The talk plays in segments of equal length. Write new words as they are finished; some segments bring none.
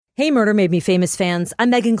Hey, Murder Made Me Famous fans.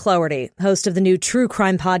 I'm Megan Cloherty, host of the new true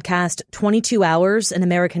crime podcast, 22 Hours, An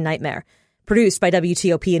American Nightmare, produced by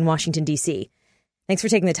WTOP in Washington, D.C. Thanks for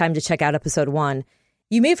taking the time to check out episode 1.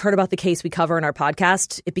 You may have heard about the case we cover in our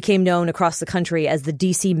podcast. It became known across the country as the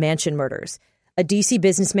D.C. Mansion Murders. A D.C.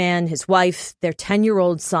 businessman, his wife, their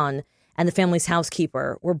 10-year-old son, and the family's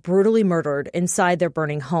housekeeper were brutally murdered inside their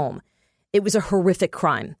burning home. It was a horrific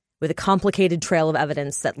crime with a complicated trail of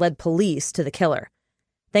evidence that led police to the killer.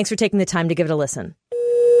 Thanks for taking the time to give it a listen.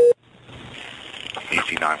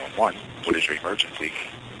 DC 911, what is your emergency?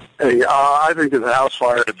 Hey, I think there's a house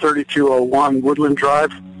fire at 3201 Woodland Drive.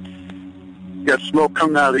 You got smoke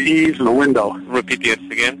coming out of the eaves and the window. Repeat the address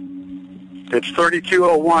again. It's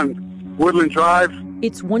 3201 Woodland Drive.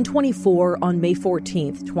 It's 124 on May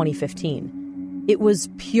 14th, 2015. It was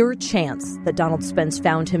pure chance that Donald Spence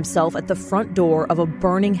found himself at the front door of a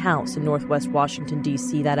burning house in Northwest Washington,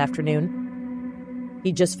 D.C. that afternoon.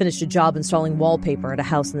 He'd just finished a job installing wallpaper at a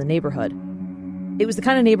house in the neighborhood. It was the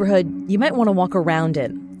kind of neighborhood you might want to walk around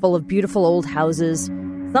in, full of beautiful old houses,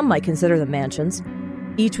 some might consider them mansions,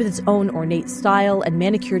 each with its own ornate style and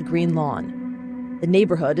manicured green lawn. The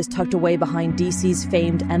neighborhood is tucked away behind D.C.'s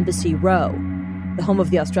famed Embassy Row. The home of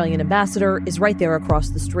the Australian ambassador is right there across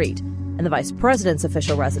the street, and the vice president's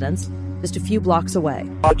official residence just a few blocks away.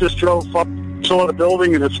 I just drove up, saw the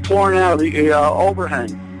building, and it's pouring out of the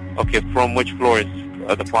overhang. Okay, from which floor is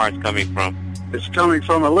the fire coming from? It's coming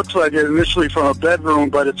from, it looks like it initially from a bedroom,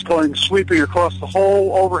 but it's going sweeping across the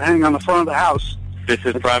whole overhang on the front of the house. This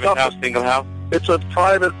is private house, single house? It's a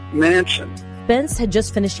private mansion. Spence had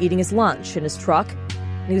just finished eating his lunch in his truck,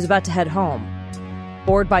 and he was about to head home.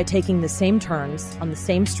 Bored by taking the same turns on the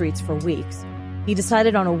same streets for weeks, he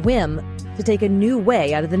decided on a whim to take a new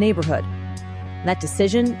way out of the neighborhood. And that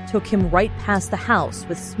decision took him right past the house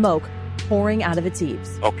with smoke pouring out of its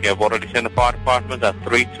eaves. Okay, I've already sent the fire department at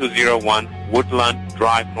 3201 Woodland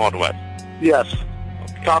Drive Northwest. Yes,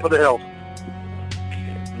 Okay. top of the hill.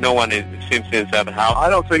 No one seems inside the house. I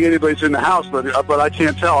don't think anybody's in the house, but I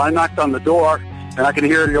can't tell. I knocked on the door, and I can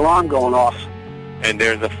hear the alarm going off. And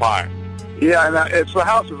there's a fire. Yeah, and the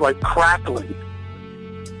house is like crackling.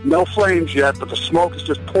 No flames yet, but the smoke is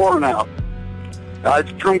just pouring out.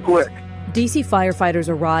 It's come quick. DC firefighters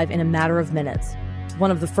arrive in a matter of minutes. One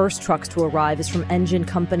of the first trucks to arrive is from Engine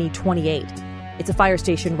Company 28. It's a fire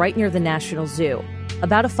station right near the National Zoo,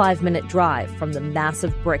 about a 5-minute drive from the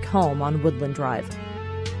massive brick home on Woodland Drive.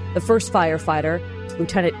 The first firefighter,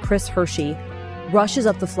 Lieutenant Chris Hershey, rushes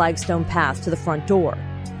up the flagstone path to the front door.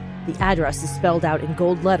 The address is spelled out in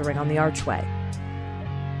gold lettering on the archway.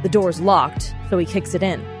 The door's locked, so he kicks it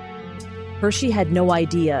in. Hershey had no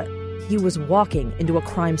idea he was walking into a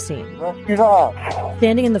crime scene.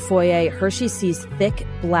 Standing in the foyer, Hershey sees thick,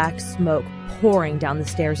 black smoke pouring down the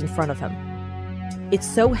stairs in front of him.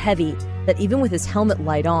 It's so heavy that even with his helmet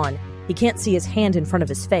light on, he can't see his hand in front of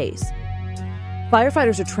his face.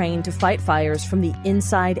 Firefighters are trained to fight fires from the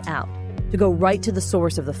inside out, to go right to the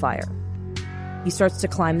source of the fire. He starts to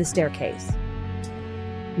climb the staircase.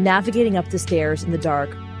 Navigating up the stairs in the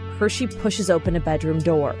dark, Hershey pushes open a bedroom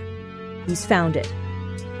door. He's found it.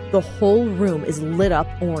 The whole room is lit up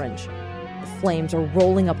orange. The flames are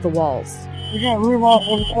rolling up the walls. We got a room off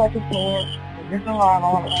on the second floor. There's a line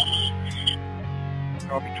on it.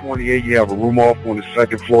 Copy 28, you have a room off on the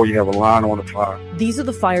second floor. You have a line on the fire. These are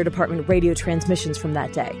the fire department radio transmissions from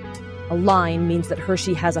that day. A line means that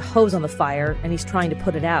Hershey has a hose on the fire and he's trying to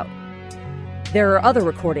put it out. There are other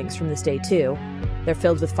recordings from this day, too. They're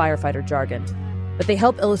filled with firefighter jargon. But they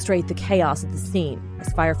help illustrate the chaos at the scene,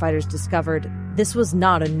 as firefighters discovered this was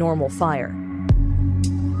not a normal fire.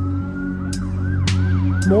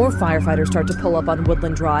 More firefighters start to pull up on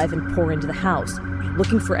Woodland Drive and pour into the house,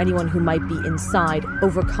 looking for anyone who might be inside,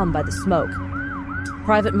 overcome by the smoke.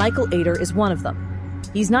 Private Michael Ader is one of them.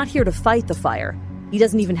 He's not here to fight the fire. He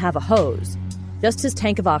doesn't even have a hose, just his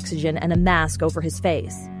tank of oxygen and a mask over his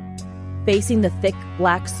face. Facing the thick,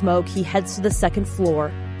 black smoke, he heads to the second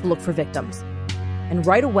floor to look for victims. And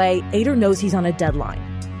right away, Ader knows he's on a deadline.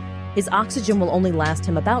 His oxygen will only last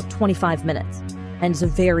him about 25 minutes, and it's a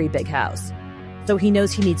very big house, so he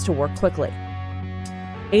knows he needs to work quickly.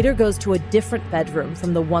 Ader goes to a different bedroom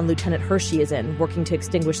from the one Lieutenant Hershey is in, working to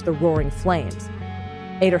extinguish the roaring flames.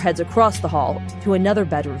 Ader heads across the hall to another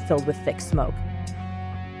bedroom filled with thick smoke.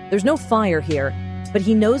 There's no fire here, but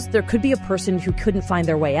he knows there could be a person who couldn't find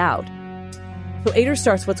their way out. So Ader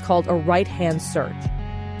starts what's called a right-hand search.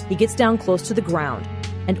 He gets down close to the ground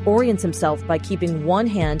and orients himself by keeping one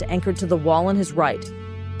hand anchored to the wall on his right.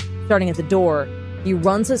 Starting at the door, he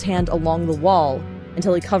runs his hand along the wall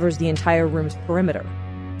until he covers the entire room's perimeter.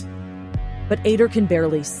 But Ader can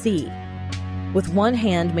barely see. With one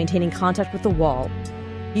hand maintaining contact with the wall,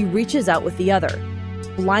 he reaches out with the other,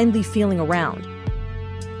 blindly feeling around.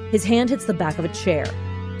 His hand hits the back of a chair.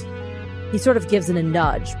 He sort of gives it a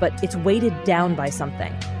nudge, but it's weighted down by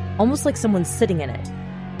something, almost like someone's sitting in it.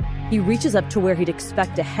 He reaches up to where he'd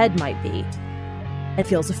expect a head might be, and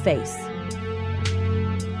feels a face.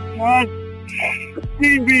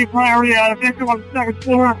 C&B priority out of victim on the second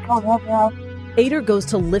floor. Come help out. Ader goes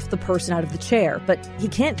to lift the person out of the chair, but he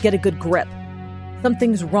can't get a good grip.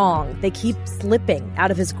 Something's wrong. They keep slipping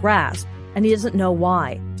out of his grasp, and he doesn't know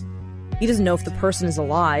why. He doesn't know if the person is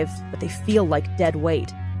alive, but they feel like dead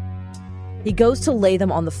weight. He goes to lay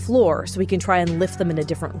them on the floor so he can try and lift them in a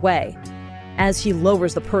different way. As he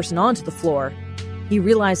lowers the person onto the floor, he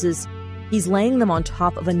realizes he's laying them on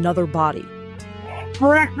top of another body.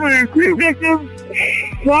 Correct, 3 victims.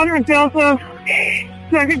 Water and Delta.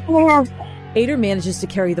 Second floor. Ader manages to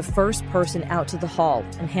carry the first person out to the hall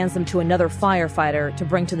and hands them to another firefighter to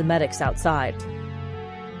bring to the medics outside.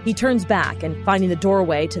 He turns back and, finding the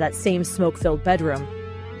doorway to that same smoke-filled bedroom,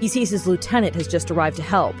 he sees his lieutenant has just arrived to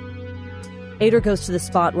help. Ader goes to the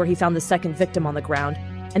spot where he found the second victim on the ground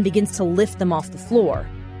and begins to lift them off the floor.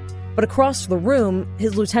 But across the room,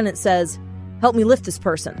 his lieutenant says, "Help me lift this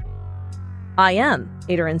person." "I am,"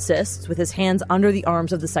 Ader insists, with his hands under the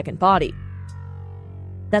arms of the second body.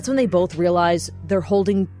 That's when they both realize they're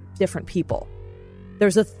holding different people.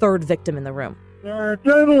 There's a third victim in the room. There are a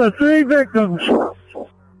total of 3 victims.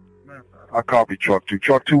 I copy truck 2.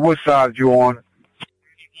 Truck 2, what side you on?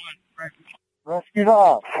 Rescued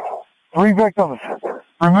off. 3 victims.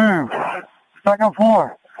 Removed. Second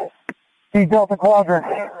floor. C Delta Quadrant.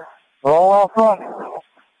 They're all out front.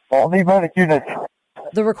 All need medic units.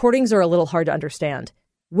 The recordings are a little hard to understand.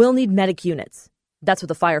 "We'll need medic units." That's what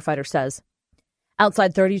the firefighter says.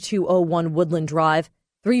 Outside 3201 Woodland Drive,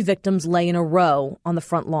 3 victims lay in a row on the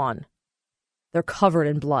front lawn. They're covered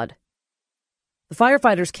in blood. The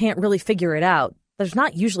firefighters can't really figure it out. There's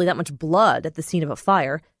not usually that much blood at the scene of a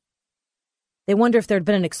fire. They wonder if there'd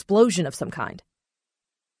been an explosion of some kind.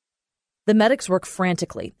 The medics work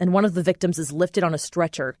frantically, and one of the victims is lifted on a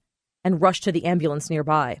stretcher and rushed to the ambulance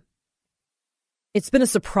nearby. It's been a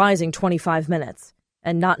surprising 25 minutes,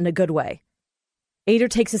 and not in a good way. Ader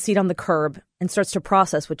takes a seat on the curb and starts to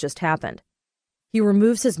process what just happened. He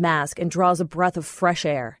removes his mask and draws a breath of fresh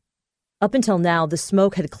air. Up until now, the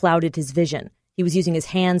smoke had clouded his vision. He was using his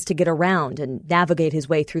hands to get around and navigate his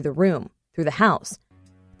way through the room, through the house.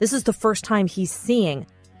 This is the first time he's seeing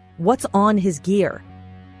what's on his gear.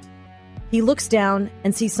 He looks down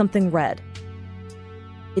and sees something red.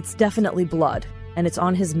 It's definitely blood, and it's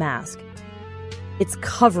on his mask. It's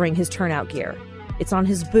covering his turnout gear. It's on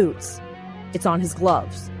his boots. It's on his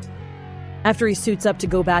gloves. After he suits up to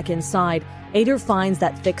go back inside, Ader finds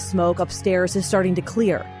that thick smoke upstairs is starting to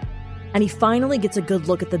clear, and he finally gets a good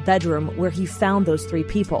look at the bedroom where he found those 3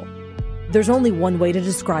 people. There's only one way to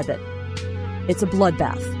describe it. It's a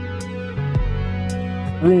bloodbath.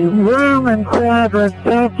 The room in Quadrant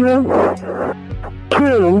Delta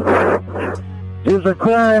 2 is a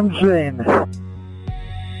crime scene.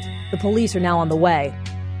 The police are now on the way.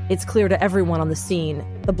 It's clear to everyone on the scene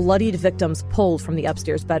the bloodied victims pulled from the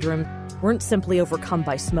upstairs bedroom weren't simply overcome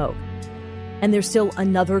by smoke. And there's still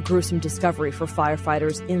another gruesome discovery for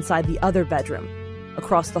firefighters inside the other bedroom,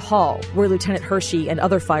 across the hall, where Lieutenant Hershey and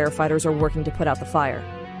other firefighters are working to put out the fire.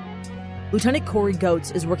 Lieutenant Corey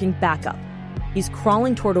Goetz is working backup. He's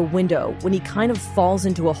crawling toward a window when he kind of falls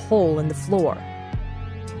into a hole in the floor.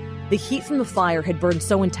 The heat from the fire had burned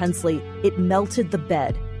so intensely, it melted the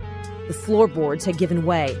bed. The floorboards had given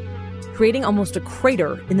way, creating almost a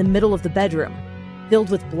crater in the middle of the bedroom, filled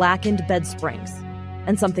with blackened bed springs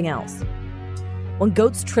and something else. When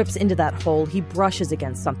Goetz trips into that hole, he brushes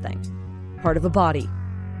against something, part of a body.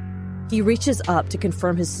 He reaches up to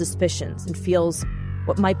confirm his suspicions and feels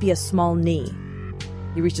what might be a small knee.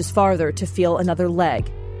 He reaches farther to feel another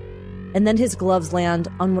leg, and then his gloves land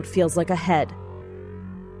on what feels like a head.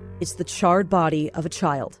 It's the charred body of a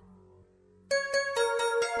child.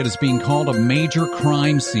 It is being called a major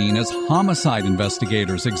crime scene as homicide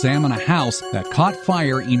investigators examine a house that caught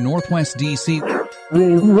fire in Northwest D.C.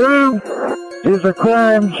 The room is a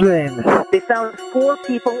crime scene. They found 4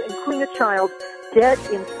 people, including a child, dead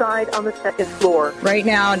inside on the second floor. Right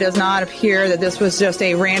now, it does not appear that this was just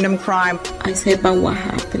a random crime. I said, but what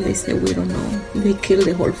happened? They said, we don't know. They killed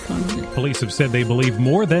the whole family. Police have said they believe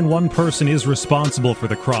more than one person is responsible for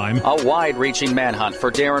the crime. A wide-reaching manhunt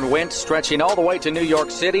for Darren Wint, stretching all the way to New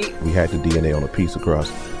York City. We had the DNA on a piece of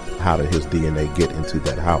crust. How did his DNA get into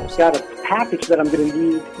that house? Got a package that I'm going to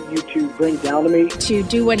need you to bring down to me. To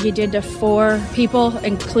do what he did to 4 people,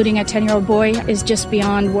 including a 10-year-old boy, is just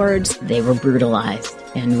beyond words. They were brutalized,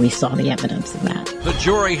 and we saw the evidence of that. The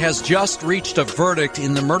jury has just reached a verdict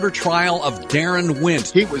in the murder trial of Darren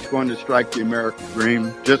Wint. He was going to strike the American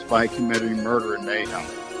dream just by committing murder and mayhem.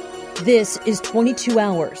 This is 22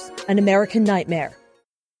 Hours, an American Nightmare.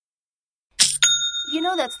 You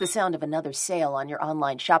know that's the sound of another sale on your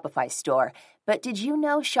online Shopify store. But did you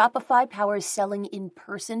know Shopify powers selling in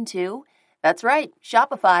person too? That's right.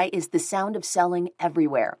 Shopify is the sound of selling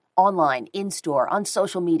everywhere. Online, in-store, on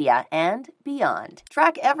social media, and beyond.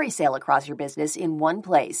 Track every sale across your business in one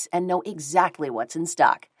place and know exactly what's in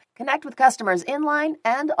stock. Connect with customers in-line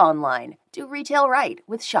and online. Do retail right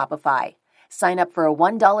with Shopify. Sign up for a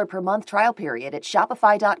 $1 per month trial period at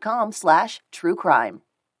shopify.com/truecrime.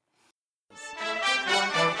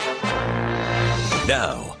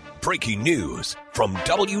 Now, breaking news from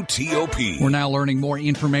WTOP. We're now learning more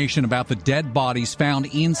information about the dead bodies found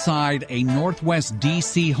inside a Northwest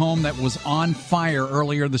D.C. home that was on fire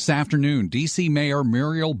earlier this afternoon. D.C. Mayor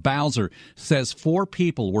Muriel Bowser says 4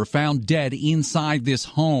 people were found dead inside this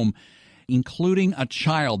home, including a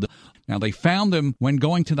child. Now, they found them when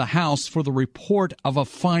going to the house for the report of a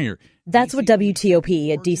fire. That's what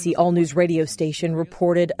WTOP, a D.C. all-news radio station,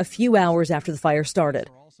 reported a few hours after the fire started.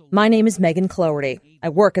 My name is Megan Cloherty. I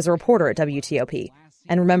work as a reporter at WTOP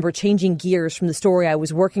and remember changing gears from the story I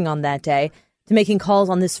was working on that day to making calls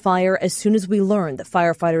on this fire as soon as we learned that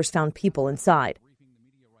firefighters found people inside.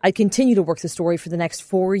 I'd continue to work the story for the next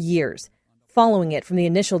 4 years, following it from the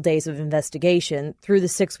initial days of investigation through the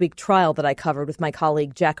 6-week trial that I covered with my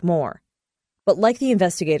colleague Jack Moore. But like the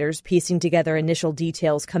investigators piecing together initial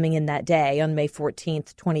details coming in that day on May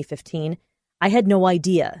 14th, 2015, I had no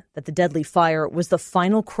idea that the deadly fire was the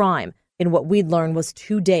final crime in what we'd learned was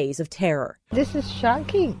 2 days of terror. This is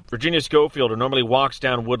shocking. Virginia Schofield, who normally walks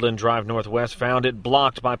down Woodland Drive Northwest, found it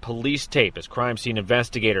blocked by police tape as crime scene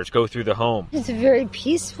investigators go through the home. It's a very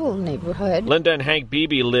peaceful neighborhood. Linda and Hank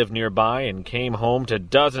Beebe lived nearby and came home to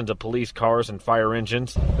dozens of police cars and fire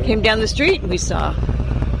engines. Came down the street and we saw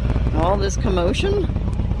all this commotion.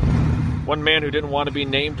 One man who didn't want to be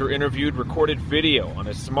named or interviewed recorded video on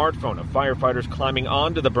his smartphone of firefighters climbing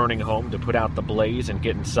onto the burning home to put out the blaze and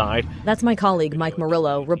get inside. That's my colleague Mike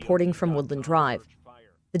Murillo reporting from Woodland Drive.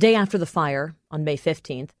 The day after the fire, on May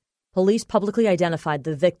 15th, police publicly identified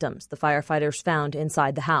the victims the firefighters found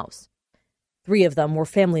inside the house. 3 of them were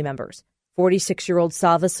family members, 46-year-old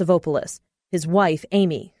Savas Savopoulos, his wife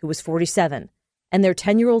Amy, who was 47, and their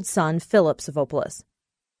 10-year-old son Philip Savopoulos.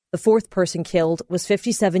 The 4th person killed was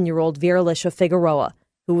 57-year-old Viralicia Figueroa,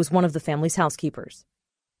 who was one of the family's housekeepers.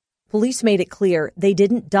 Police made it clear they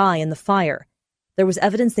didn't die in the fire. There was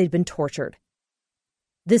evidence they'd been tortured.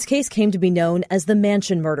 This case came to be known as the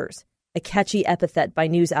Mansion Murders, a catchy epithet by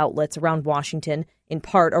news outlets around Washington, in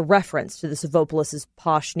part a reference to the Savopoulos'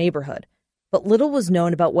 posh neighborhood. But little was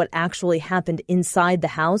known about what actually happened inside the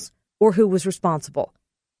house or who was responsible.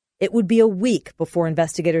 It would be a week before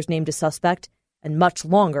investigators named a suspect, and much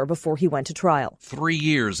longer before he went to trial. 3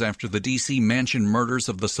 years after the D.C. Mansion murders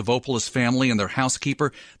of the Savopoulos family and their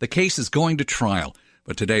housekeeper, the case is going to trial.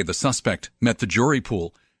 But today, the suspect met the jury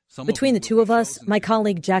pool. Between the 2 of us, my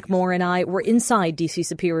colleague Jack Moore and I were inside D.C.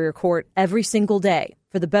 Superior Court every single day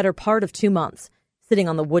for the better part of 2 months, sitting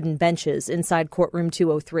on the wooden benches inside courtroom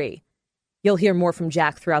 203. You'll hear more from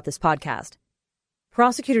Jack throughout this podcast.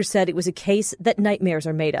 Prosecutors said it was a case that nightmares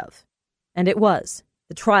are made of. And it was.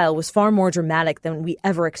 The trial was far more dramatic than we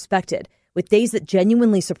ever expected, with days that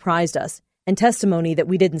genuinely surprised us and testimony that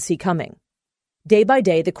we didn't see coming. Day by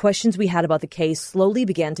day, the questions we had about the case slowly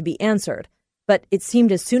began to be answered, but it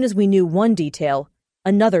seemed as soon as we knew one detail,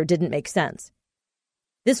 another didn't make sense.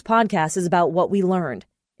 This podcast is about what we learned.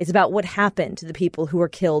 It's about what happened to the people who were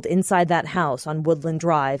killed inside that house on Woodland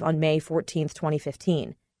Drive on May 14th,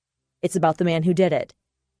 2015. It's about the man who did it,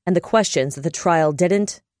 and the questions that the trial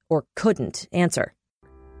didn't or couldn't answer.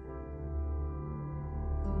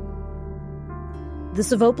 The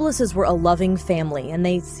Savopoulos were a loving family, and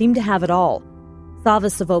they seemed to have it all.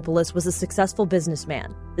 Savas Savopoulos was a successful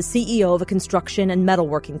businessman, the CEO of a construction and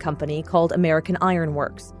metalworking company called American Iron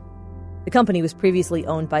Works. The company was previously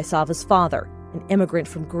owned by Savas' father, an immigrant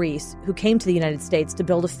from Greece who came to the United States to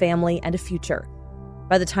build a family and a future.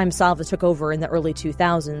 By the time Savas took over in the early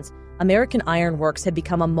 2000s, American Iron Works had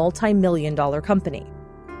become a multi-million-dollar company.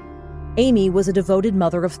 Amy was a devoted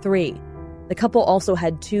mother of 3. The couple also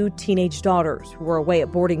had 2 teenage daughters who were away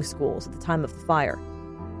at boarding schools at the time of the fire.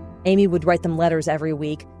 Amy would write them letters every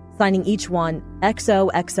week, signing each one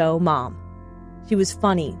XOXO Mom. She was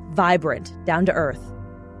funny, vibrant, down to earth.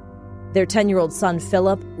 Their 10-year-old son,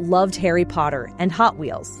 Philip, loved Harry Potter and Hot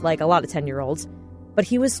Wheels, like a lot of 10-year-olds. But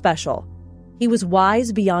he was special. He was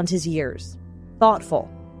wise beyond his years, thoughtful.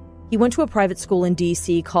 He went to a private school in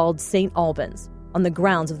D.C. called St. Albans, on the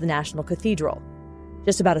grounds of the National Cathedral,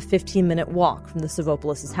 just about a 15-minute walk from the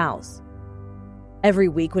Savopoulos' house. Every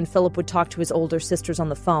week when Philip would talk to his older sisters on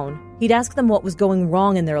the phone, he'd ask them what was going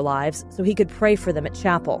wrong in their lives so he could pray for them at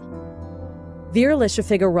chapel. Vera Alicia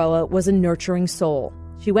Figueroa was a nurturing soul.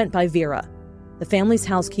 She went by Vera, the family's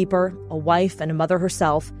housekeeper, a wife and a mother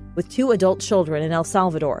herself, with 2 adult children in El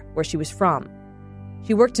Salvador, where she was from.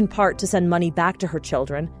 She worked in part to send money back to her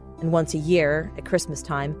children, and once a year, at Christmas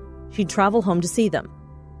time, she'd travel home to see them.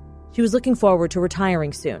 She was looking forward to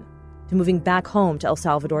retiring soon, to moving back home to El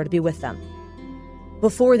Salvador to be with them.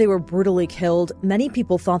 Before they were brutally killed, many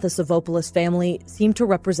people thought the Savopoulos family seemed to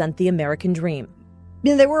represent the American dream.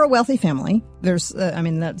 They were a wealthy family.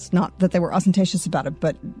 That's not that they were ostentatious about it,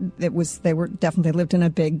 but they definitely lived in a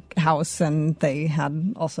big house, and they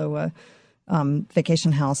had also a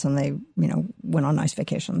vacation house, and they, went on nice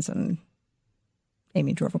vacations, and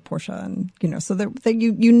Amy drove a Porsche, and, so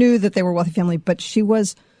you knew that they were a wealthy family, but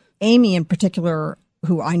Amy in particular,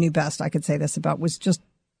 who I knew best, I could say this about, was just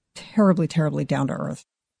terribly, terribly down to earth.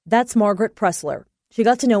 That's Margaret Pressler. She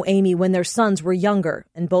got to know Amy when their sons were younger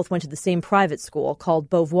and both went to the same private school called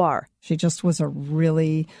Beauvoir. She just was a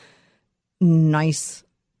really nice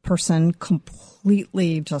person,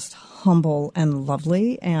 completely just humble and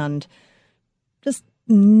lovely, and just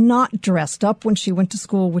not dressed up when she went to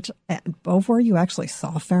school, which at Beauvoir you actually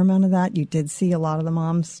saw a fair amount of that. You did see a lot of the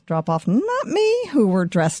moms drop off, not me, who were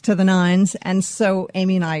dressed to the nines. And so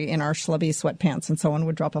Amy and I, in our schlubby sweatpants and so on,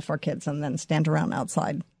 would drop off our kids and then stand around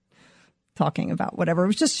outside talking about whatever. It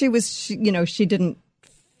was just, she didn't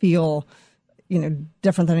feel,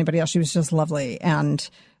 different than anybody else. She was just lovely and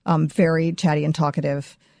very chatty and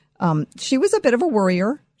talkative. She was a bit of a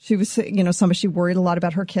worrier. She was, somebody she worried a lot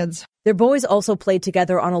about her kids. Their boys also played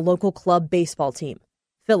together on a local club baseball team.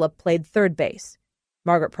 Philip played third base.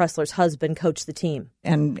 Margaret Pressler's husband coached the team.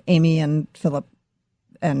 And Amy and Philip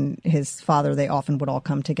and his father, they often would all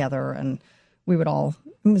come together, and we would all,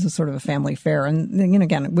 it was a sort of a family fair. And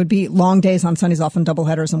again, it would be long days on Sundays, often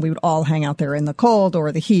doubleheaders, and we would all hang out there in the cold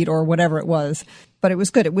or the heat or whatever it was. But it was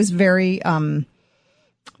good. It was very,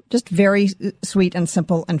 just very sweet and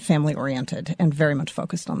simple and family oriented and very much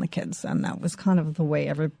focused on the kids. And that was kind of the way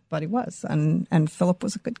everybody was. And Philip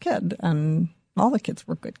was a good kid, and all the kids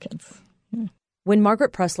were good kids. Yeah. When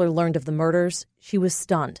Margaret Pressler learned of the murders, she was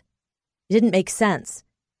stunned. It didn't make sense.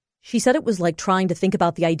 She said it was like trying to think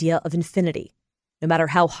about the idea of infinity. No matter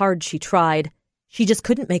how hard she tried, she just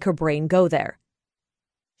couldn't make her brain go there.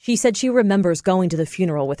 She said she remembers going to the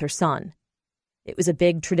funeral with her son. It was a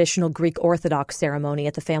big traditional Greek Orthodox ceremony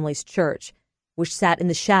at the family's church, which sat in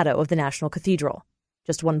the shadow of the National Cathedral,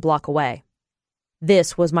 just 1 block away.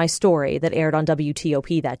 This was my story that aired on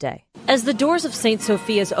WTOP that day. As the doors of St.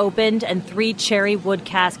 Sophia's opened and 3 cherry wood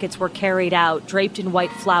caskets were carried out, draped in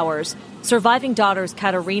white flowers, surviving daughters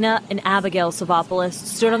Katerina and Abigail Savopoulos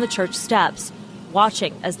stood on the church steps,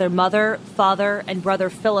 watching as their mother, father, and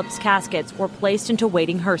brother Philip's caskets were placed into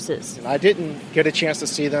waiting hearses. I didn't get a chance to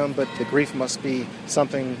see them, but the grief must be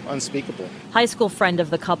something unspeakable. High school friend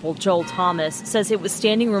of the couple, Joel Thomas, says it was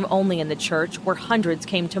standing room only in the church where hundreds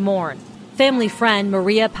came to mourn. Family friend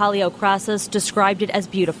Maria Paleokrasas described it as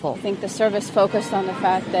beautiful. I think the service focused on the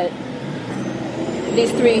fact that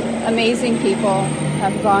these 3 amazing people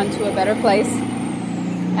have gone to a better place,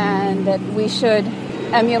 and that we should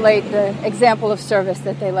emulate the example of service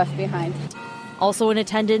that they left behind. Also in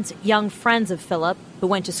attendance, young friends of Philip, who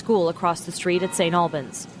went to school across the street at St.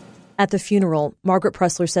 Albans. At the funeral, Margaret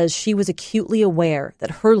Pressler says she was acutely aware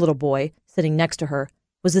that her little boy, sitting next to her,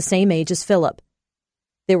 was the same age as Philip.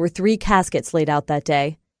 There were 3 caskets laid out that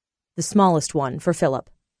day, the smallest one for Philip.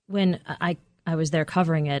 When I was there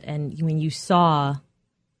covering it, and when you saw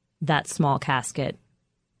that small casket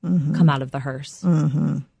come out of the hearse,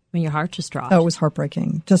 I mean, your heart just dropped. Oh, it was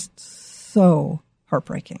heartbreaking. Just so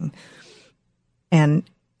heartbreaking. And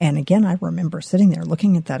again, I remember sitting there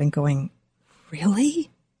looking at that and going, really?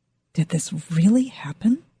 Did this really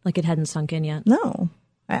happen? Like it hadn't sunk in yet? No.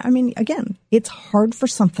 I mean, again, it's hard for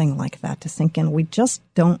something like that to sink in. We just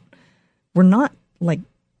we're not like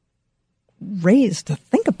raised to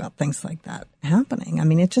think about things like that happening. I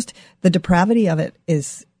mean, the depravity of it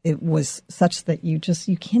was such that you just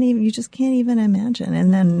can't even imagine.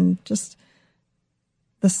 And then just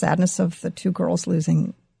the sadness of the 2 girls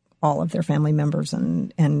losing all of their family members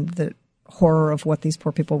and the horror of what these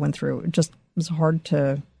poor people went through. It just was hard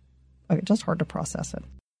to process it.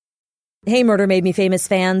 Hey, Murder Made Me Famous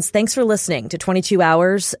fans. Thanks for listening to 22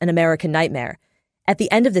 Hours, An American Nightmare. At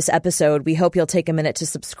the end of this episode, we hope you'll take a minute to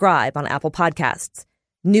subscribe on Apple Podcasts.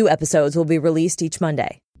 New episodes will be released each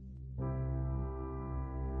Monday.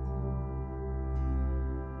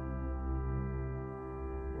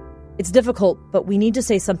 It's difficult, but we need to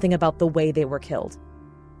say something about the way they were killed.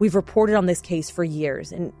 We've reported on this case for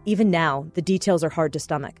years, and even now, the details are hard to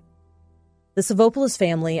stomach. The Savopoulos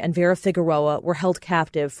family and Vera Figueroa were held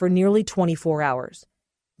captive for nearly 24 hours.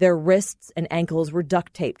 Their wrists and ankles were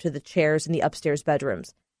duct taped to the chairs in the upstairs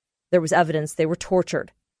bedrooms. There was evidence they were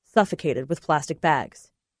tortured, suffocated with plastic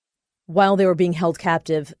bags. While they were being held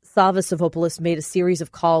captive, Sava Savopoulos made a series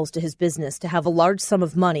of calls to his business to have a large sum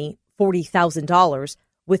of money, $40,000,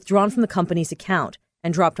 withdrawn from the company's account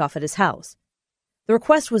and dropped off at his house. The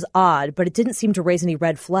request was odd, but it didn't seem to raise any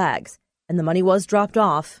red flags, and the money was dropped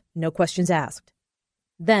off, no questions asked.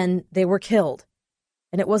 Then they were killed,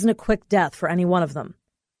 and it wasn't a quick death for any one of them.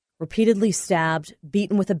 Repeatedly stabbed,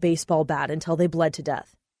 beaten with a baseball bat until they bled to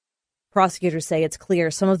death. Prosecutors say it's clear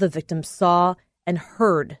some of the victims saw and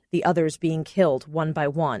heard the others being killed one by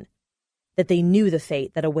one, that they knew the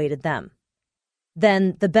fate that awaited them.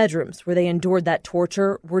 Then the bedrooms where they endured that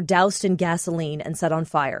torture were doused in gasoline and set on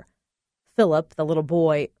fire. Philip, the little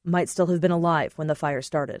boy, might still have been alive when the fire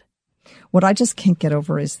started. What I just can't get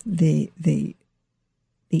over is the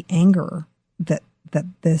anger that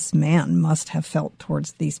this man must have felt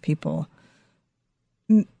towards these people.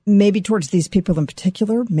 Maybe towards these people in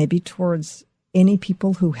particular, maybe towards any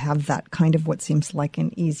people who have that kind of what seems like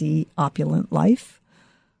an easy, opulent life.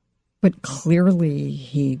 But clearly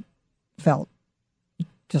he felt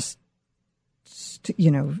just,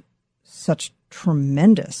 such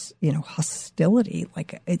tremendous, hostility.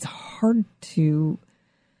 Like it's hard to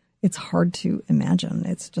imagine.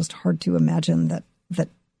 It's just hard to imagine that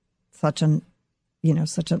such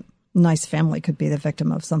a nice family could be the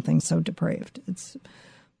victim of something so depraved.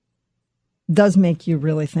 Does make you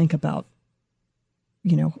really think about,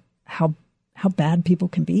 how bad people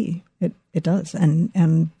can be. It does.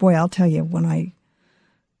 And boy, I'll tell you, when I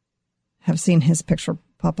have seen his picture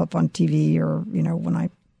pop up on TV, or, when I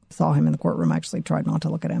saw him in the courtroom, I actually tried not to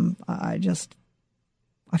look at him. I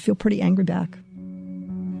feel pretty angry back.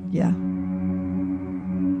 Yeah.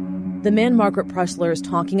 The man Margaret Pressler is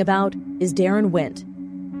talking about is Darren Wint.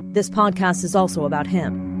 This podcast is also about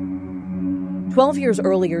him. 12 years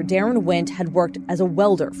earlier, Darren Wint had worked as a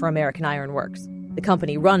welder for American Iron Works, the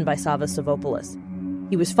company run by Sava Savopoulos.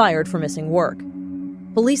 He was fired for missing work.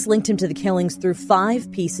 Police linked him to the killings through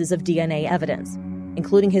 5 pieces of DNA evidence,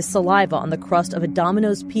 including his saliva on the crust of a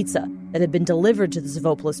Domino's pizza that had been delivered to the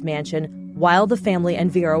Savopoulos mansion while the family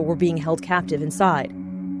and Vera were being held captive inside.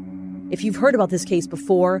 If you've heard about this case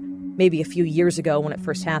before, maybe a few years ago when it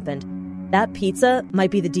first happened, that pizza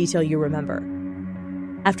might be the detail you remember.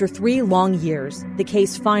 After 3 long years, the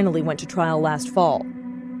case finally went to trial last fall.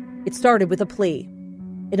 It started with a plea.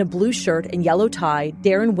 In a blue shirt and yellow tie,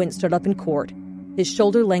 Darren Wint stood up in court, his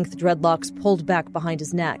shoulder-length dreadlocks pulled back behind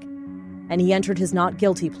his neck, and he entered his not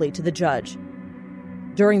guilty plea to the judge.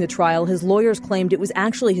 During the trial, his lawyers claimed it was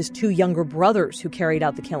actually his 2 younger brothers who carried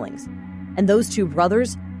out the killings, and those 2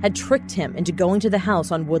 brothers had tricked him into going to the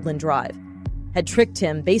house on Woodland Drive, had tricked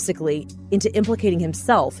him, basically, into implicating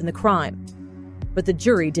himself in the crime. But the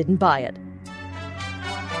jury didn't buy it.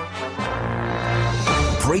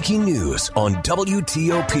 Breaking news on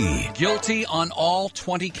WTOP. Guilty on all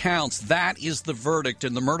 20 counts. That is the verdict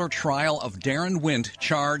in the murder trial of Darren Wint,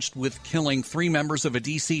 charged with killing 3 members of a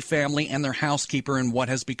D.C. family and their housekeeper in what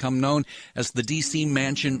has become known as the D.C.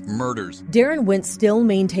 Mansion murders. Darren Wint still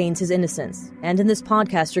maintains his innocence, and in this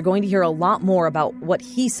podcast you're going to hear a lot more about what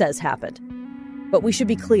he says happened. But we should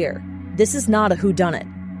be clear, this is not a whodunit.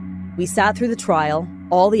 We sat through the trial,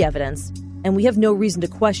 all the evidence, and we have no reason to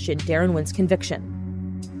question Darren Wint's conviction.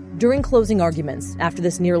 During closing arguments, after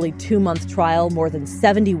this nearly 2-month trial, more than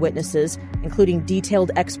 70 witnesses, including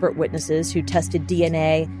detailed expert witnesses who tested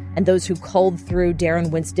DNA and those who culled through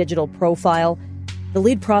Darren Wint's digital profile, the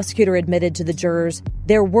lead prosecutor admitted to the jurors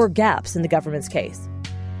there were gaps in the government's case.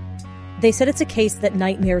 They said it's a case that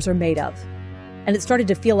nightmares are made of, and it started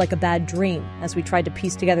to feel like a bad dream as we tried to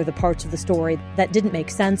piece together the parts of the story that didn't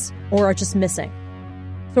make sense or are just missing.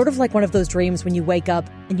 Sort of like one of those dreams when you wake up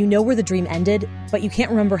and you know where the dream ended, but you can't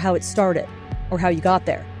remember how it started or how you got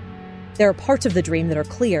there. There are parts of the dream that are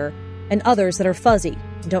clear and others that are fuzzy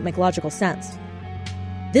and don't make logical sense.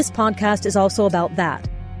 This podcast is also about that,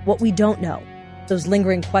 what we don't know, those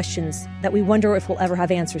lingering questions that we wonder if we'll ever have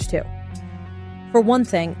answers to. For one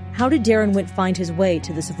thing, how did Darren Wint find his way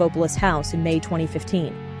to the Savopoulos house in May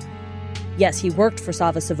 2015? Yes, he worked for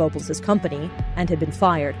Sava Savopoulos' company and had been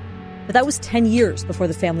fired, But that was 10 years before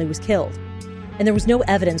the family was killed. And there was no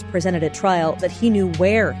evidence presented at trial that he knew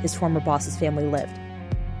where his former boss's family lived.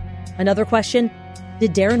 Another question,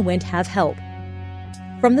 did Darren Wint have help?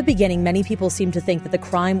 From the beginning, many people seemed to think that the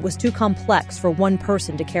crime was too complex for one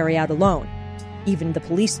person to carry out alone. Even the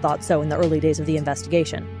police thought so in the early days of the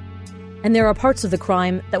investigation. And there are parts of the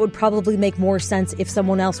crime that would probably make more sense if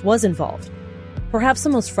someone else was involved. Perhaps the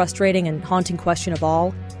most frustrating and haunting question of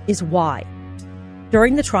all is why.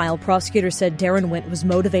 During the trial, prosecutors said Darren Wint was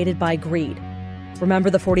motivated by greed. Remember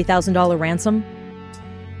the $40,000 ransom?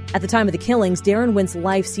 At the time of the killings, Darren Wint's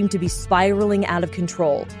life seemed to be spiraling out of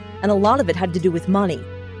control, and a lot of it had to do with money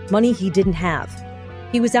he didn't have.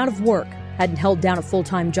 He was out of work, hadn't held down a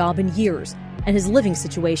full-time job in years, and his living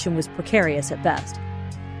situation was precarious at best.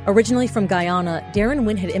 Originally from Guyana, Darren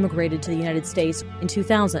Wint had immigrated to the United States in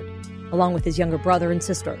 2000, along with his younger brother and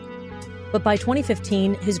sister. But by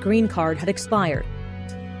 2015, his green card had expired.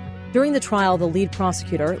 During the trial, the lead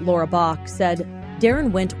prosecutor, Laura Bach, said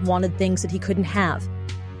Darren Wint wanted things that he couldn't have,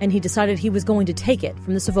 and he decided he was going to take it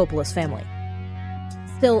from the Savopoulos family.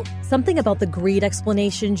 Still, something about the greed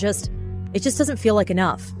explanation just doesn't feel like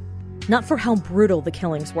enough. Not for how brutal the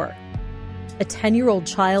killings were. A 10-year-old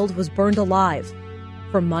child was burned alive.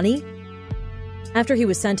 For money? After he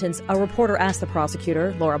was sentenced, a reporter asked the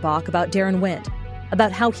prosecutor, Laura Bach, about Darren Wint,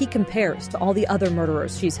 about how he compares to all the other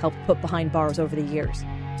murderers she's helped put behind bars over the years.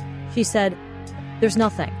 She said, "There's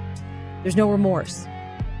nothing. There's no remorse.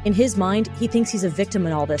 In his mind, he thinks he's a victim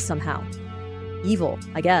in all this somehow. Evil,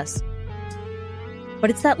 I guess."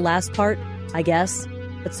 But it's that last part, I guess,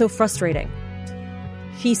 that's so frustrating.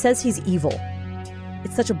 She says he's evil.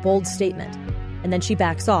 It's such a bold statement, and then she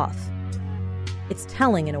backs off. It's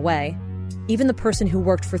telling in a way. Even the person who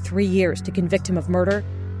worked for 3 years to convict him of murder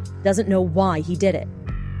doesn't know why he did it.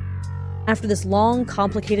 After this long,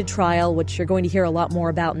 complicated trial, which you're going to hear a lot more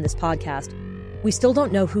about in this podcast, we still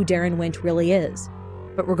don't know who Darren Wint really is,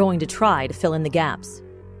 but we're going to try to fill in the gaps.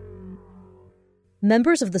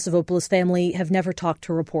 Members of the Savopoulos family have never talked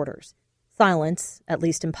to reporters. Silence, at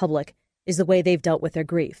least in public, is the way they've dealt with their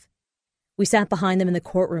grief. We sat behind them in the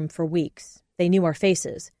courtroom for weeks. They knew our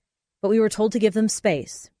faces, but we were told to give them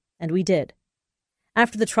space, and we did.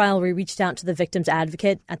 After the trial, we reached out to the victim's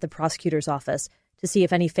advocate at the prosecutor's office to see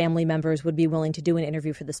if any family members would be willing to do an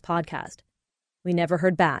interview for this podcast. We never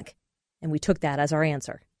heard back, and we took that as our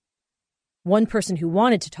answer. One person who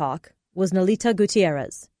wanted to talk was Nalita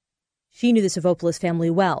Gutierrez. She knew the Savopoulos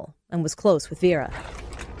family well and was close with Vera.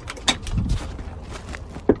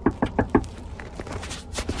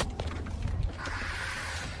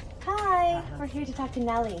 Hi, we're here to talk to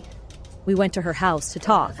Nellie. We went to her house to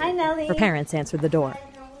talk. Hi, Nellie. Her parents answered the door.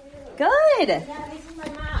 Good. Yeah, this is my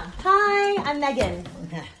mom. Hi, I'm Megan.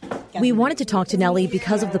 We wanted to talk to Nellie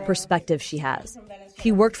because of the perspective she has.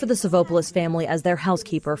 She worked for the Savopoulos family as their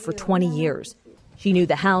housekeeper for 20 years. She knew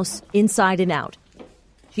the house inside and out.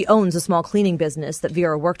 She owns a small cleaning business that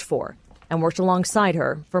Vera worked for and worked alongside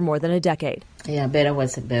her for more than a decade. Yeah, Vera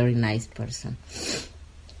was a very nice person.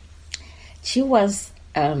 She was,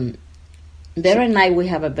 Vera and I, we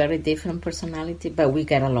have a very different personality, but we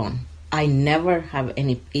get along. I never have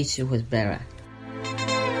any issue with Vera.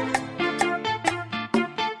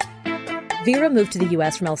 Vera moved to the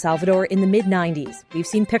U.S. from El Salvador in the mid-90s. We've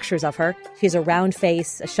seen pictures of her. She has a round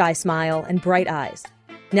face, a shy smile, and bright eyes.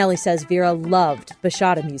 Nellie says Vera loved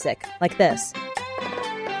bachata music, like this.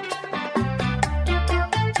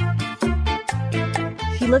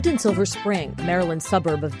 She lived in Silver Spring, a Maryland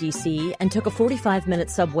suburb of D.C., and took a 45-minute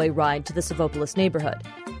subway ride to the Savopoulos neighborhood.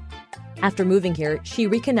 After moving here, she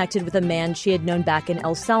reconnected with a man she had known back in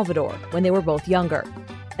El Salvador when they were both younger.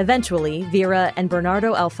 Eventually, Vera and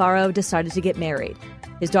Bernardo Alfaro decided to get married.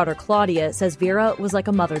 His daughter Claudia says Vera was like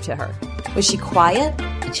a mother to her. Was she quiet?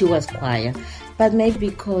 She was quiet, but maybe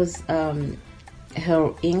because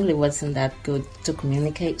her English wasn't that good to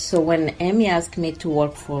communicate. So when Amy asked me to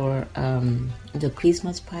work for the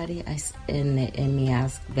Christmas party, Amy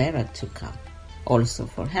asked Vera to come also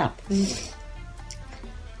for help. Mm-hmm.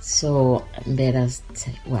 So Vera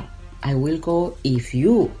said, well, I will go if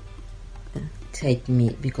you take me,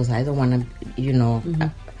 because I don't want to, Mm-hmm.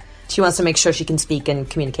 She wants to make sure she can speak and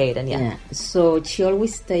communicate, and yeah. So she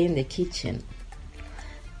always stay in the kitchen.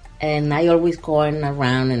 And I always going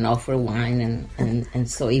around and offer wine, and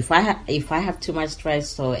so if I have too much stress,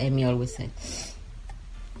 so Amy always said,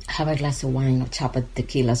 have a glass of wine or chop a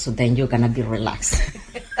tequila, so then you're gonna be relaxed.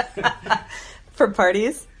 For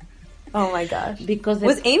parties? Oh my gosh! Because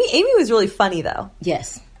Amy was really funny though.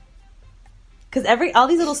 Yes. Because all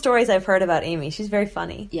these little stories I've heard about Amy, she's very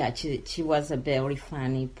funny. Yeah, she was a very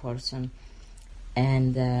funny person,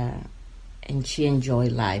 and and she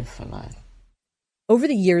enjoyed life a lot. Over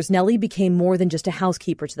the years, Nellie became more than just a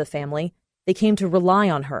housekeeper to the family. They came to rely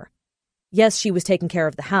on her. Yes, she was taking care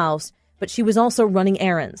of the house, but she was also running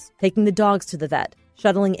errands, taking the dogs to the vet,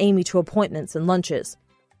 shuttling Amy to appointments and lunches.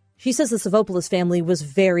 She says the Savopoulos family was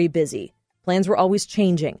very busy. Plans were always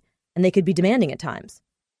changing, and they could be demanding at times.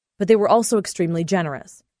 But they were also extremely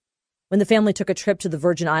generous. When the family took a trip to the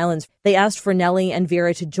Virgin Islands, they asked for Nellie and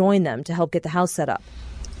Vera to join them to help get the house set up.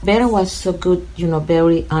 Vera was so good,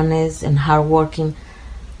 very honest and hardworking,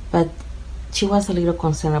 but she was a little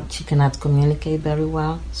concerned that she cannot communicate very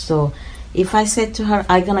well. So if I said to her,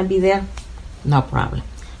 I'm going to be there, no problem.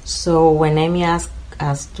 So when Amy asked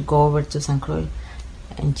us to go over to St. Croix,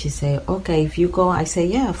 and she said, okay, if you go, I say,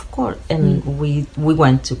 yeah, of course. And we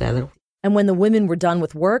went together. And when the women were done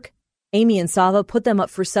with work, Amy and Sava put them up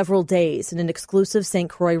for several days in an exclusive St.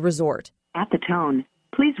 Croix resort. At the tone,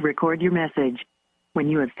 please record your message. When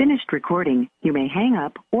you have finished recording, you may hang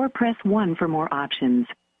up or press 1 for more options.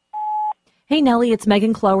 Hey, Nellie, it's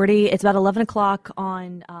Megan Cloherty. It's about 11 o'clock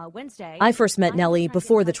on Wednesday. I first met Nellie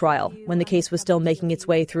before the trial, when the case was still making its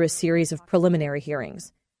way through a series of preliminary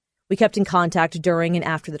hearings. We kept in contact during and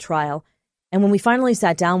after the trial, and when we finally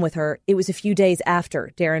sat down with her, it was a few days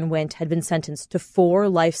after Darren Wint had been sentenced to 4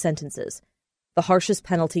 life sentences, the harshest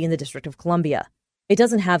penalty in the District of Columbia. It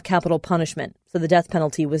doesn't have capital punishment, so the death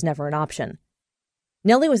penalty was never an option.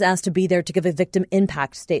 Nellie was asked to be there to give a victim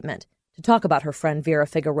impact statement, to talk about her friend Vera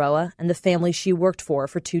Figueroa and the family she worked for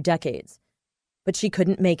 2 decades. But she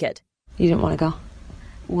couldn't make it. You didn't want to go?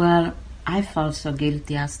 Well, I felt so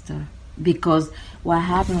guilty after, because what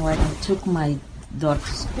happened was I took my daughter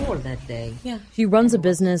to school that day. Yeah. She runs a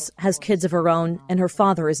business, has kids of her own, and her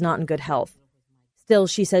father is not in good health. Still,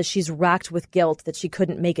 she says she's racked with guilt that she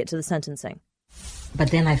couldn't make it to the sentencing. But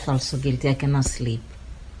then I felt so guilty I cannot sleep.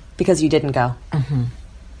 Because you didn't go? Mm-hmm.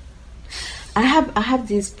 I have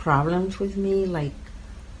these problems with me, like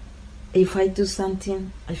if I do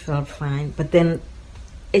something, I feel fine, but then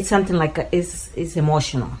it's something like it's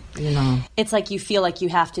emotional, It's like you feel like you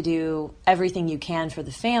have to do everything you can for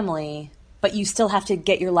the family, but you still have to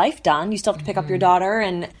get your life done. You still have to pick up your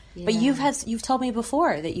daughter, but you've told me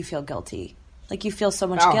before that you feel guilty, like you feel so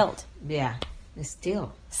much guilt. Yeah,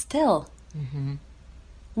 still. Mm-hmm.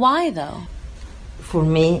 Why though? For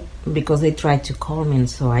me, because they tried to call me, and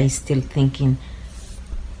so I still thinking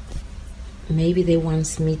maybe they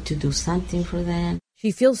want me to do something for them.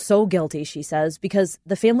 She feels so guilty, she says, because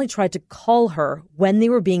the family tried to call her when they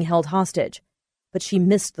were being held hostage, but she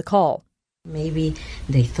missed the call. Maybe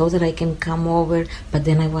they thought that I can come over, but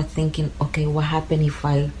then I was thinking, okay, what happened if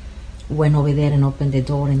I went over there and opened the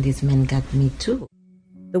door and this man got me too?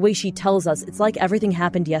 The way she tells us, it's like everything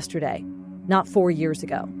happened yesterday, not 4 years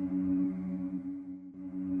ago.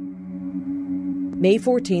 May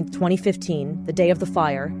 14th, 2015, the day of the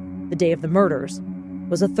fire, the day of the murders,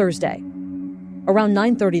 was a Thursday. Around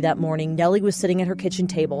 9:30 that morning, Nellie was sitting at her kitchen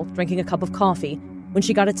table, drinking a cup of coffee, when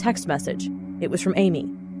she got a text message. It was from Amy.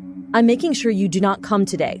 "I'm making sure you do not come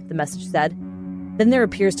today," the message said. Then there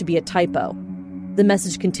appears to be a typo. The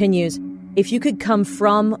message continues, "If you could come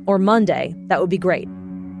from or Monday, that would be great."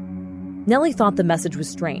 Nellie thought the message was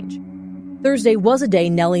strange. Thursday was a day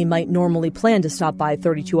Nellie might normally plan to stop by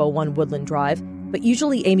 3201 Woodland Drive, but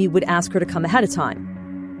usually Amy would ask her to come ahead of time.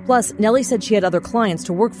 Plus, Nellie said she had other clients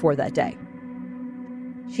to work for that day.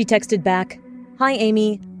 She texted back, "Hi,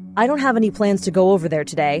 Amy. I don't have any plans to go over there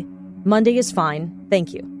today. Monday is fine.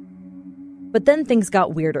 Thank you." But then things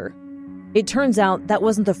got weirder. It turns out that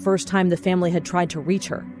wasn't the first time the family had tried to reach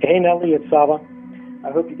her. Hey, Nellie, it's Sava.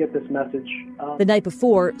 I hope you get this message. The night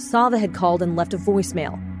before, Sava had called and left a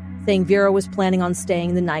voicemail, saying Vera was planning on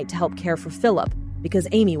staying the night to help care for Philip because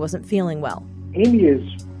Amy wasn't feeling well. Amy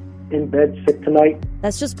is in bed sick tonight.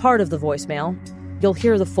 That's just part of the voicemail. You'll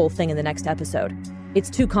hear the full thing in the next episode. It's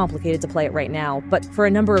too complicated to play it right now, but for a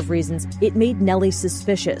number of reasons, it made Nellie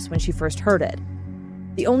suspicious when she first heard it.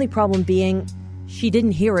 The only problem being, she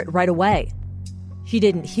didn't hear it right away. She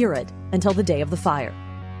didn't hear it until the day of the fire.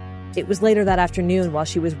 It was later that afternoon while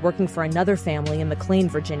she was working for another family in McLean,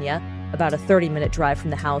 Virginia, about a 30-minute drive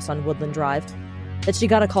from the house on Woodland Drive, that she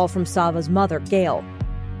got a call from Sava's mother, Gail.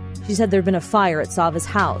 She said there'd been a fire at Sava's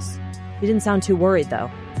house. She didn't sound too worried, though.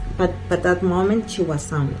 But that moment, she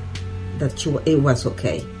was it was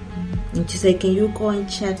okay. And she said, "Can you go and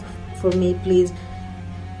check for me, please?"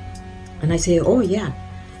 And I say, "Oh, yeah."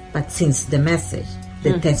 But since the message,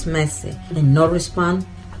 the text message, and no response,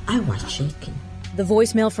 I was shaking. The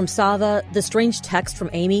voicemail from Sava, the strange text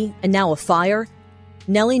from Amy, and now a fire.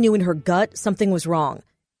 Nellie knew in her gut something was wrong.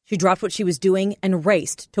 She dropped what she was doing and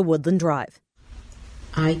raced to Woodland Drive.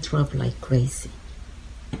 I drove like crazy.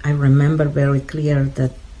 I remember very clear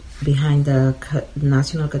that behind the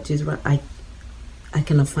National Cathedral, I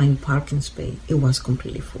cannot find parking space. It was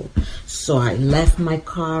completely full. So I left my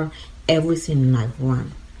car, everything, and I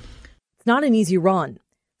ran. It's not an easy run.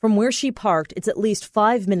 From where she parked, it's at least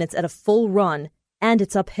 5 minutes at a full run, and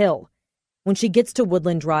it's uphill. When she gets to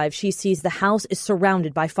Woodland Drive, she sees the house is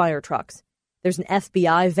surrounded by fire trucks. There's an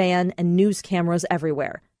FBI van and news cameras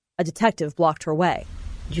everywhere. A detective blocked her way.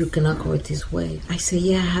 You cannot go this way. I say,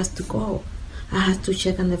 yeah, I have to go. I have to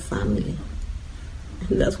check on the family.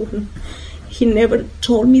 And that's when he never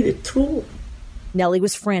told me the truth. Nellie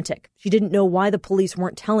was frantic. She didn't know why the police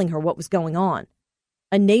weren't telling her what was going on.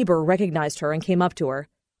 A neighbor recognized her and came up to her,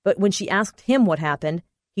 but when she asked him what happened,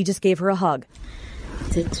 he just gave her a hug.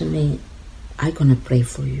 He said to me, I'm going to pray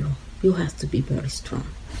for you. You have to be very strong.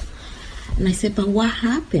 And I said, but what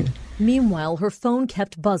happened? Meanwhile, her phone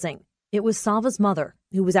kept buzzing. It was Sava's mother,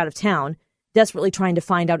 who was out of town, desperately trying to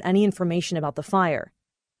find out any information about the fire.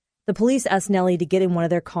 The police asked Nellie to get in one of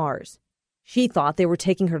their cars. She thought they were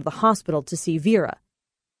taking her to the hospital to see Vera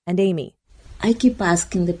and Amy. I keep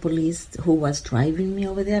asking the police who was driving me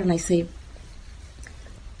over there, and I say,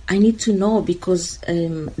 I need to know because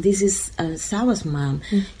this is Sava's mom.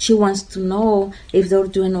 She wants to know if they're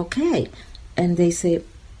doing okay. And they say,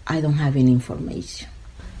 I don't have any information.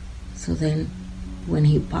 So then when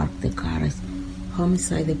he parked the car, I said,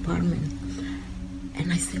 homicide department.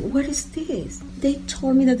 And I said, what is this? They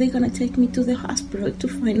told me that they're going to take me to the hospital to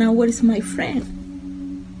find out where is my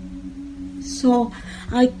friend. So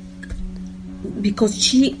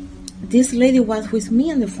because this lady was with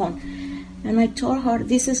me on the phone, and I told her,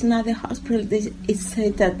 this is not the hospital. It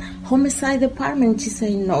said that homicide department. She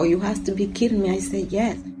said, no, you have to be kidding me. I said,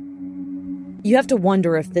 yes. You have to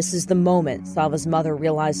wonder if this is the moment Sava's mother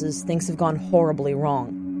realizes things have gone horribly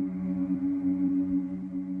wrong.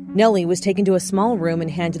 Nellie was taken to a small room and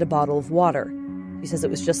handed a bottle of water. She says it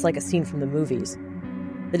was just like a scene from the movies.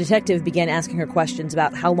 The detective began asking her questions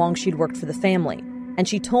about how long she'd worked for the family, and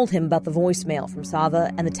she told him about the voicemail from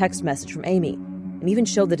Sava and the text message from Amy, and even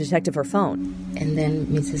showed the detective her phone. And then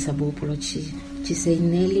Mrs. Abupolo, she said,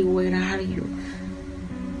 Nellie, where are you?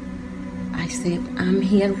 I said, I'm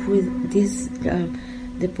here with this,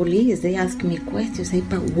 the police. They asked me questions. I said,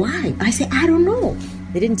 but why? I said, I don't know.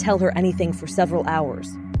 They didn't tell her anything for several hours.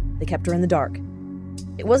 They kept her in the dark.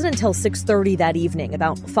 It wasn't until 6:30 that evening,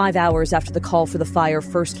 about 5 hours after the call for the fire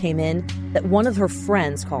first came in, that one of her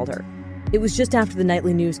friends called her. It was just after the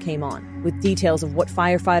nightly news came on, with details of what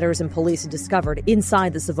firefighters and police had discovered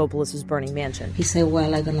inside the Savopoulos' burning mansion. He said,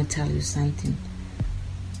 well, I'm going to tell you something.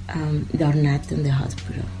 They're not in the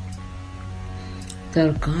hospital.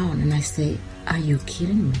 They're gone. And I say, are you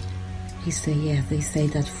kidding me? He said, yes. They say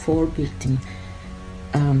that 4 victims,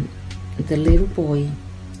 the little boy,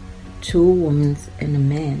 2 women and a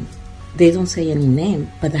man. They don't say any name,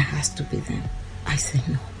 but that has to be them. I said,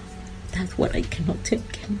 no, that's what I cannot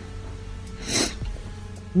take him.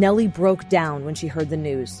 Nellie broke down when she heard the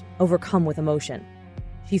news, overcome with emotion.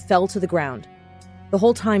 She fell to the ground. The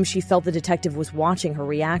whole time she felt the detective was watching her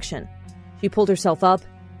reaction. She pulled herself up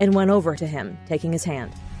and went over to him, taking his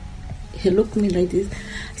hand. He looked at me like this.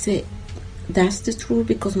 I said, that's the truth,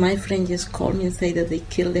 because my friend just called me and said that they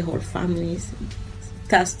killed the whole family.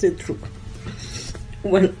 That's the truth.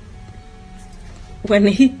 When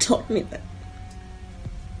he told me that,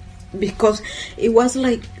 because it was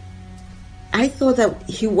like, I thought that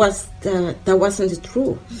that wasn't the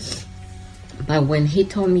truth. But when he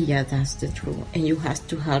told me, yeah, that's the truth, and you have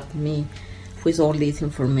to help me with all this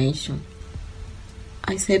information.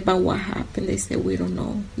 I said, but what happened? They said, we don't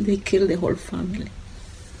know. They killed the whole family.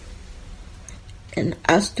 And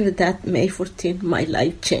after that, May 14th, my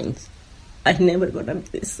life changed. I never gonna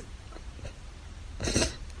miss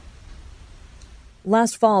it.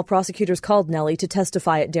 Last fall, prosecutors called Nellie to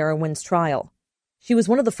testify at Darren Wynn's trial. She was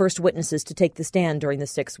one of the first witnesses to take the stand during the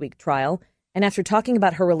 6-week trial, and after talking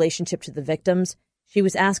about her relationship to the victims, she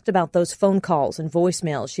was asked about those phone calls and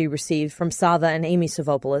voicemails she received from Sava and Amy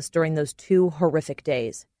Savopoulos during those 2 horrific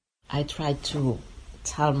days. I tried to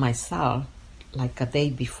tell myself, like a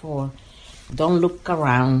day before, don't look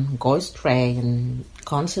around, go straight and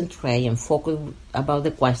concentrate and focus about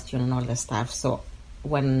the question and all that stuff. So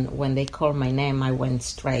when they called my name, I went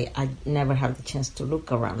straight. I never had the chance to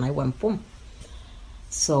look around. I went boom.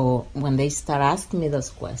 So when they start asking me those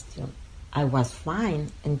questions, I was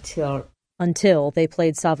fine until they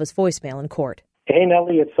played Sava's voicemail in court. Hey,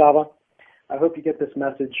 Nellie, it's Sava. I hope you get this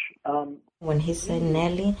message. When he said,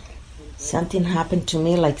 Nellie, something happened to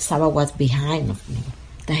me like Sava was behind of me,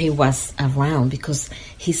 that he was around, because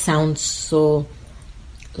he sounds so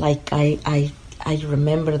like I I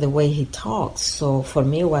remember the way he talks. So for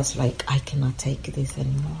me, it was like, I cannot take this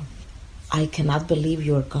anymore. I cannot believe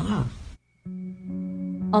you're gone.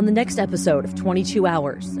 On the next episode of 22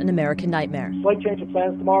 Hours, An American Nightmare. Slight change of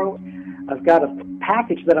plans tomorrow. I've got a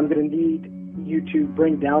package that I'm going to need you to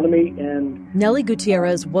bring down to me. And Nelly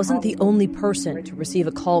Gutierrez wasn't the only person to receive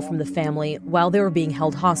a call from the family while they were being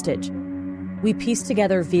held hostage. We pieced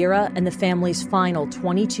together Vera and the family's final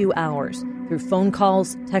 22 hours through phone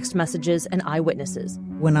calls, text messages, and eyewitnesses.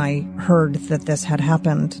 When I heard that this had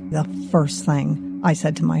happened, the first thing I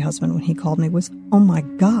said to my husband when he called me was, "Oh my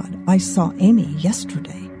God, I saw Amy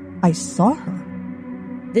yesterday. I saw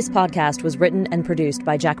her." This podcast was written and produced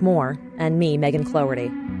by Jack Moore and me, Megan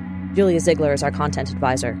Cloherty. Julia Ziegler is our content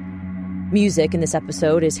advisor. Music in this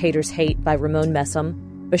episode is Haters Hate by Ramon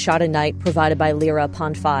Messam, Bashada Night provided by Lyra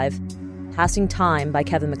Pond 5, Passing Time by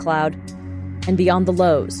Kevin MacLeod, and Beyond the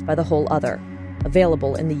Lows by The Whole Other,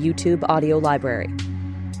 available in the YouTube audio library.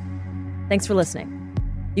 Thanks for listening.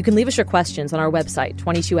 You can leave us your questions on our website,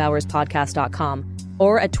 22hourspodcast.com,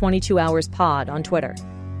 or at 22hourspod on Twitter.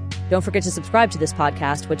 Don't forget to subscribe to this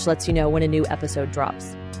podcast, which lets you know when a new episode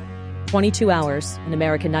drops. 22 Hours, An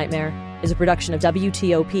American Nightmare is a production of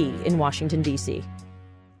WTOP in Washington, D.C.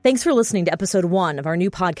 Thanks for listening to episode 1 of our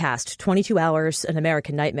new podcast, 22 Hours, An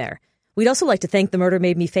American Nightmare. We'd also like to thank the Murder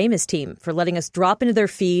Made Me Famous team for letting us drop into their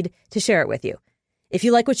feed to share it with you. If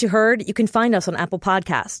you like what you heard, you can find us on Apple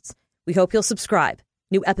Podcasts. We hope you'll subscribe.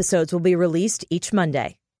 New episodes will be released each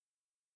Monday.